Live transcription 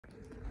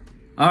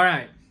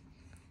Alright.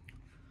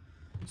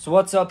 So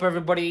what's up,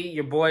 everybody?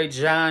 Your boy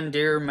John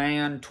Deere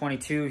Man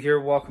 22 here.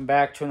 Welcome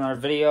back to another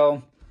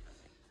video.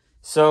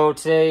 So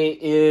today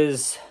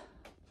is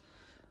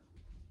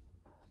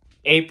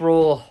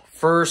April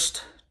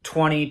 1st,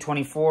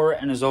 2024,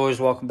 and as always,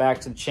 welcome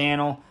back to the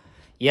channel.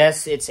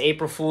 Yes, it's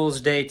April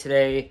Fool's Day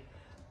today,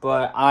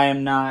 but I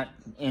am not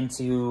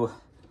into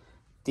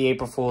the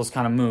April Fool's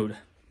kind of mood.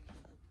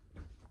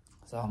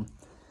 So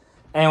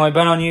anyway,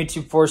 been on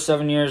YouTube for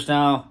 7 years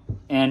now,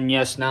 and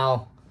yes,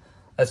 now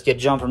let's get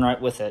jumping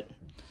right with it.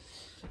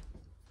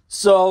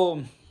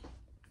 So,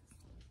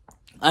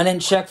 I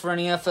didn't check for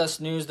any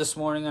FS news this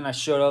morning, and I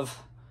should have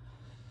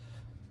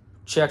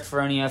checked for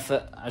any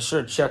I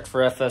should have checked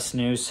for FS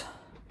news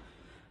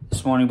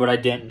this morning, but I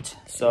didn't.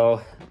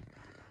 So,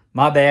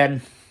 my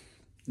bad,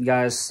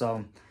 guys. So,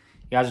 you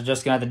guys are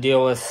just gonna have to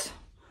deal with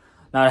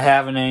not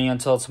having any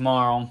until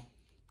tomorrow,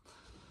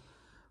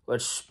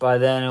 which by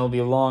then it'll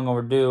be long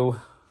overdue.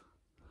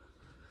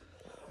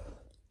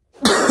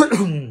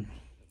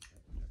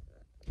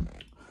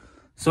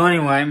 So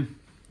anyway,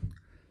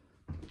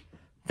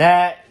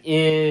 that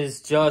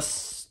is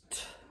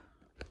just,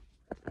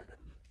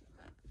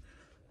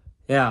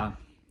 yeah.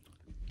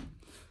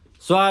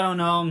 So I don't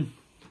know.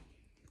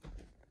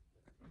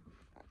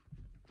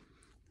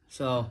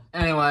 So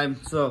anyway,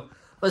 so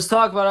let's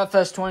talk about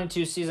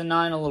FS22 Season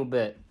 9 a little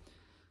bit.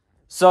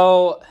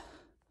 So,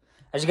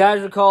 as you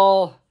guys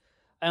recall,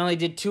 I only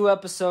did 2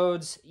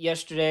 episodes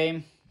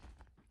yesterday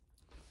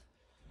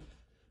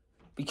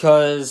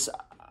because,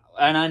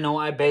 and I know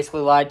I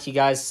basically lied to you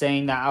guys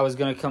saying that I was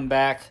going to come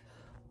back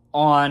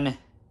on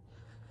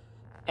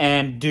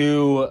and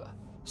do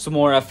some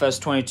more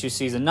FS22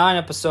 Season 9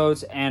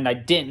 episodes, and I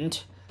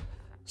didn't.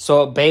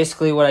 So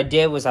basically what I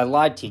did was I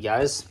lied to you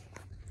guys.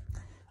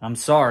 I'm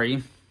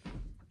sorry.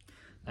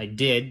 I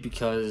did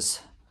because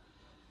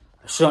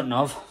I shouldn't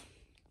have.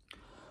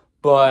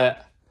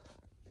 But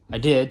I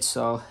did,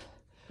 so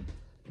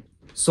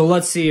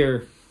let's see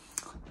here.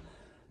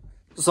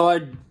 So I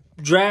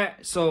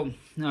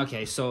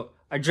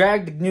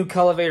dragged the new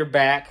cultivator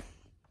back,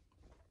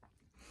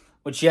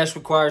 which yes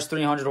requires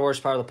 300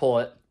 horsepower to pull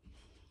it.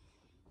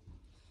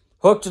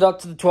 Hooked it up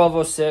to the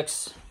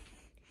 1206,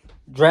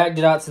 dragged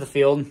it out to the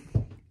field,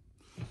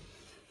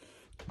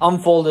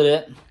 unfolded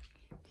it,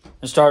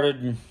 and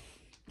started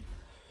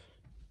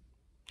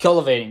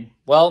cultivating.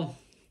 Well,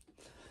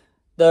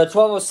 the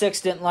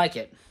 1206 didn't like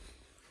it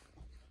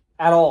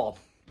at all.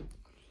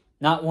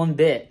 Not one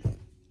bit.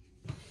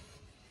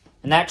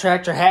 And that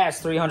tractor has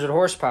 300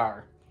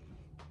 horsepower.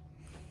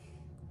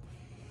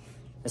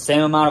 The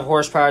same amount of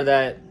horsepower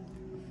that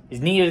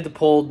is needed to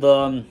pull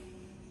the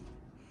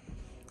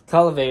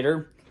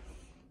cultivator.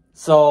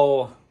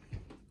 So,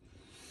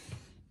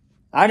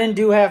 I didn't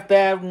do half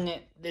bad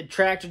when the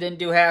tractor didn't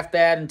do half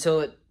bad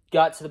until it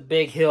got to the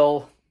big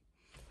hill.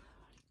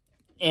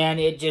 And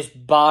it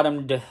just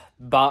bottomed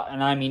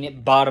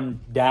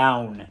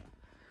down.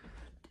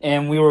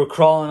 And we were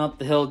crawling up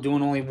the hill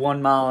doing only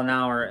 1 mile an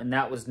hour, and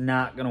that was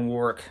not going to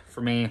work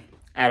for me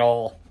at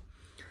all.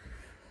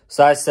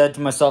 So I said to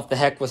myself, the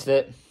heck with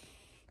it.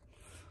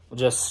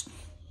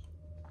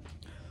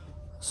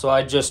 So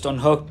I just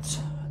unhooked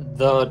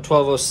the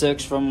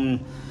 1206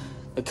 from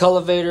the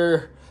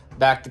cultivator, I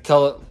backed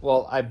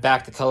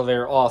the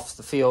cultivator off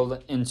the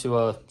field into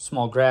a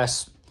small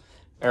grass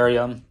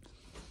area,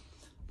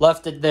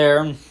 left it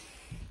there,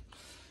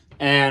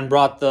 and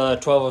brought the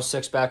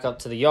 1206 back up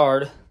to the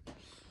yard.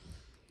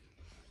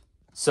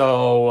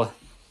 So,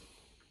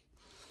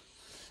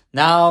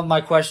 now my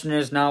question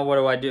is, now what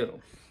do I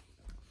do?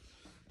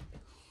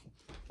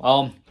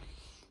 Well,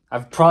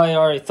 I've probably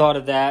already thought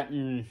of that,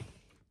 and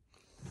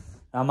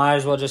I might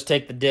as well just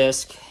take the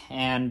disc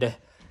and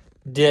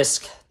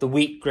disc the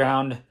wheat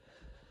ground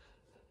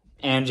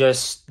and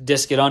just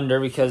disc it under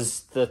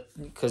because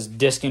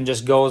discing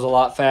just goes a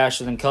lot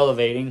faster than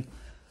cultivating.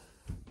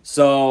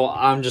 So,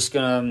 I'm just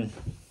going to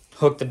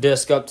hook the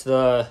disc up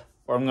to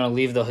I'm going to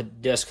leave the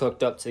disc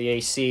hooked up to the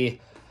AC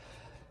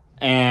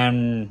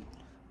and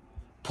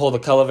pull the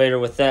cultivator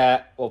with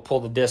that, or pull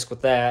the disc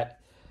with that,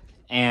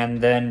 and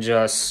then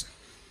just,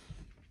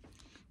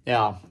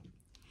 yeah.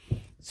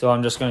 So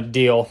I'm just going to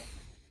deal.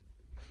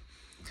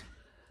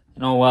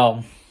 And oh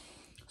well.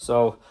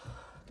 So,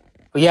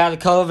 but yeah, the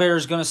cultivator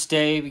is going to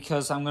stay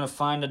because I'm going to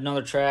find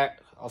another track.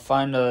 I'll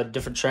find a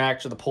different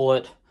tractor to pull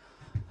it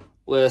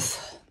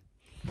with.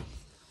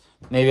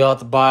 Maybe I'll have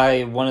to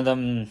buy one of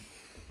them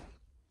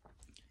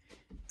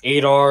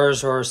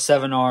 8Rs or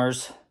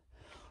 7Rs,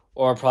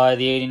 or probably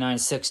the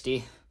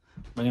 8960.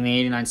 Bringing the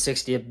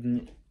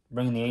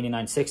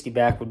 8960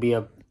 back would be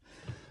a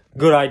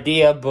good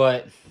idea,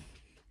 but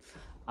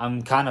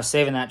I'm kind of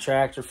saving that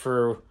tractor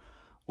for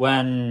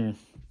when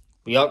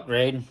we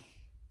upgrade.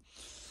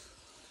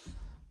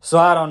 So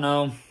I don't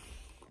know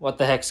what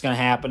the heck's going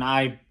to happen.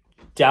 I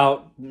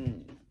doubt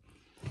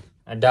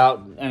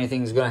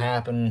anything's going to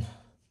happen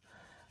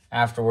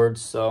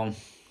afterwards, so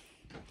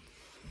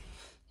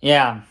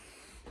yeah.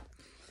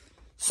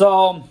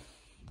 So,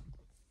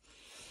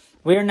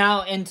 we are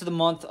now into the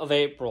month of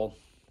April.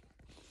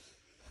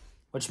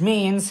 which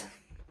means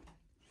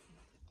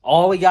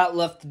all we got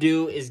left to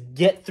do is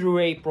get through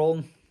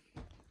April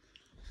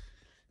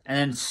and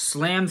then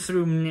slam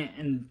through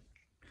and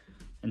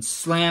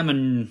slam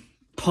and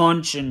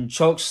punch and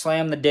choke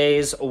slam the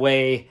days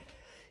away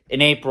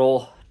in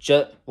April,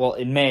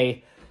 in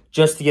May,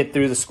 just to get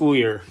through the school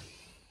year.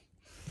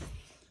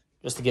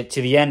 Just to get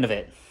to the end of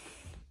it.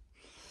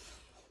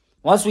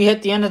 Once we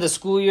hit the end of the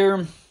school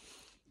year,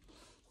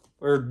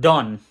 we're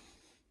done.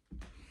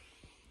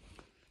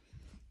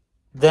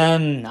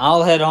 Then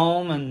I'll head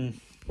home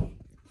and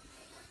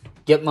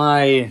get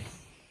my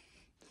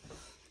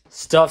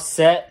stuff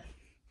set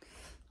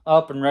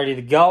up and ready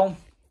to go.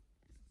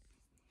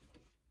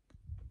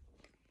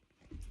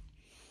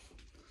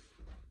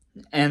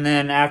 And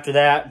then after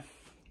that,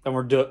 then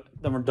we're done.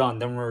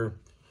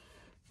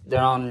 Then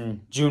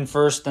on June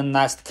 1st, then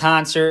that's the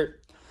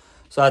concert.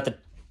 So I have to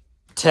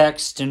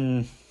text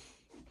and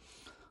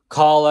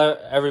call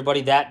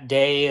everybody that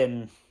day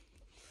and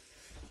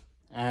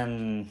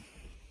end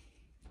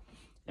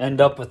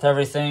up with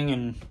everything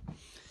and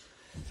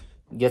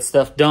get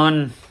stuff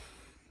done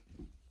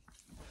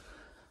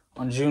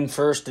on June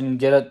 1st and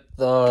get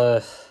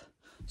the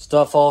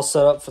stuff all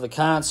set up for the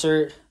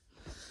concert.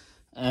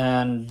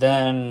 And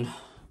then,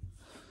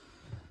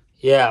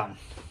 yeah,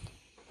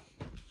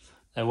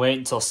 I wait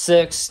until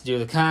 6, do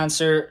the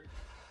concert,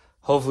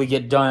 hopefully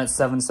get done at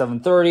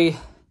 7:30,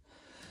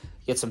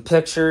 get some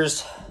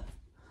pictures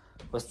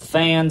with the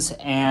fans,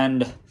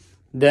 and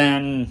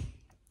then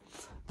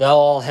they'll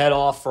all head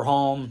off for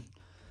home,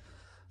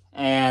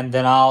 and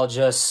then I'll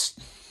just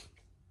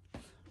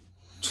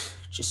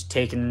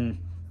taking,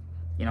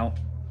 yeah,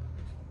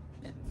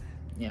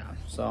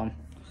 so...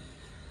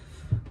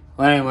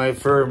 Well, anyway,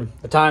 for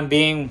the time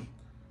being,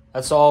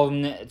 that's all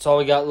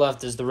we got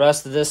left is the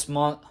rest of this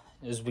month.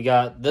 We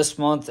got this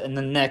month and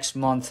the next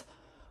month,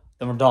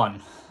 then we're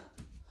done.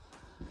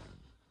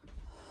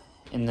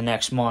 In the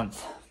next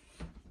month.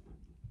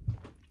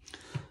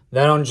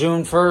 Then on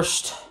June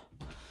 1st,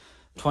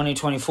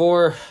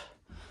 2024,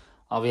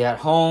 I'll be at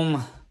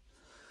home,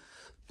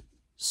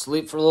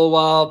 sleep for a little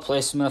while,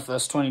 play some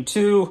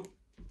FS22,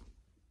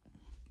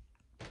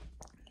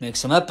 make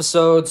some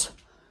episodes,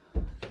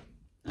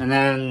 and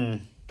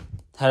then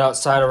head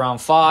outside around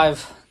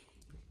 5.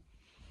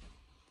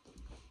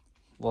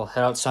 I'll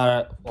head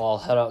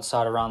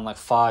outside around like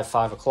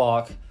 5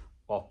 o'clock.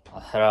 Well, I'll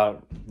head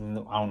out, I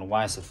don't know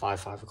why I said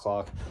 5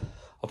 o'clock.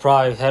 I'll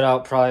probably head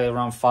out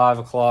around 5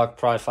 o'clock,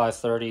 probably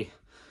 5:30.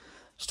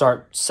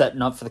 Start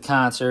setting up for the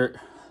concert.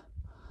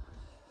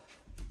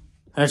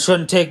 And it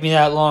shouldn't take me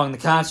that long. The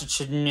concert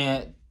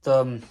shouldn't,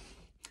 the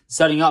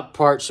setting up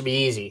part should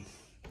be easy.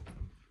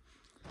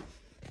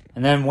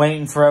 And then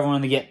waiting for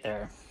everyone to get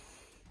there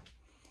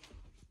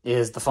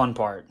is the fun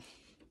part.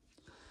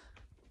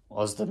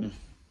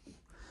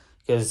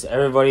 Because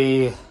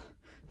everybody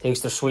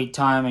takes their sweet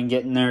time in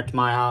getting there to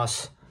my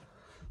house.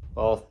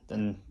 Well,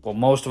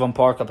 most of them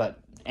park up at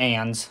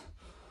Ann's.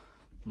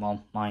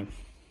 Well, my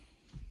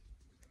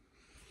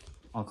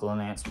uncle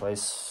and aunt's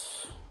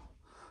place.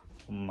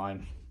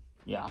 Ryan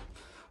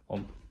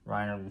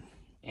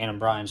and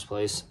Brian's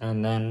place.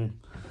 And then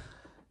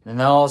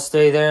they'll all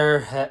stay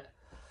there.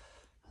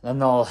 Then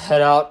they'll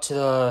head out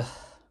to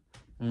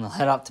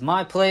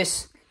my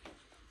place.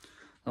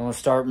 Then we'll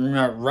start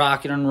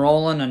rocking and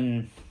rolling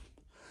and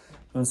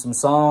doing some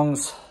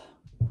songs.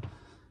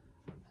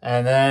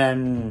 And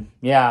then,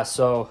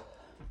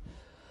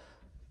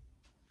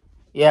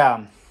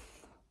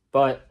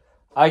 but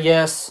I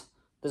guess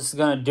this is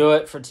going to do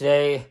it for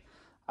today.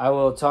 I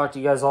will talk to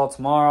you guys all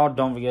tomorrow.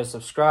 Don't forget to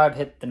subscribe,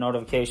 hit the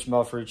notification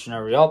bell for each and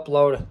every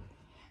upload.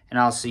 And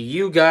I'll see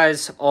you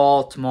guys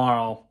all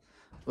tomorrow.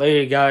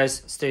 Later,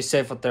 guys. Stay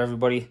safe out there,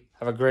 everybody.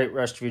 Have a great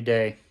rest of your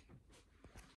day.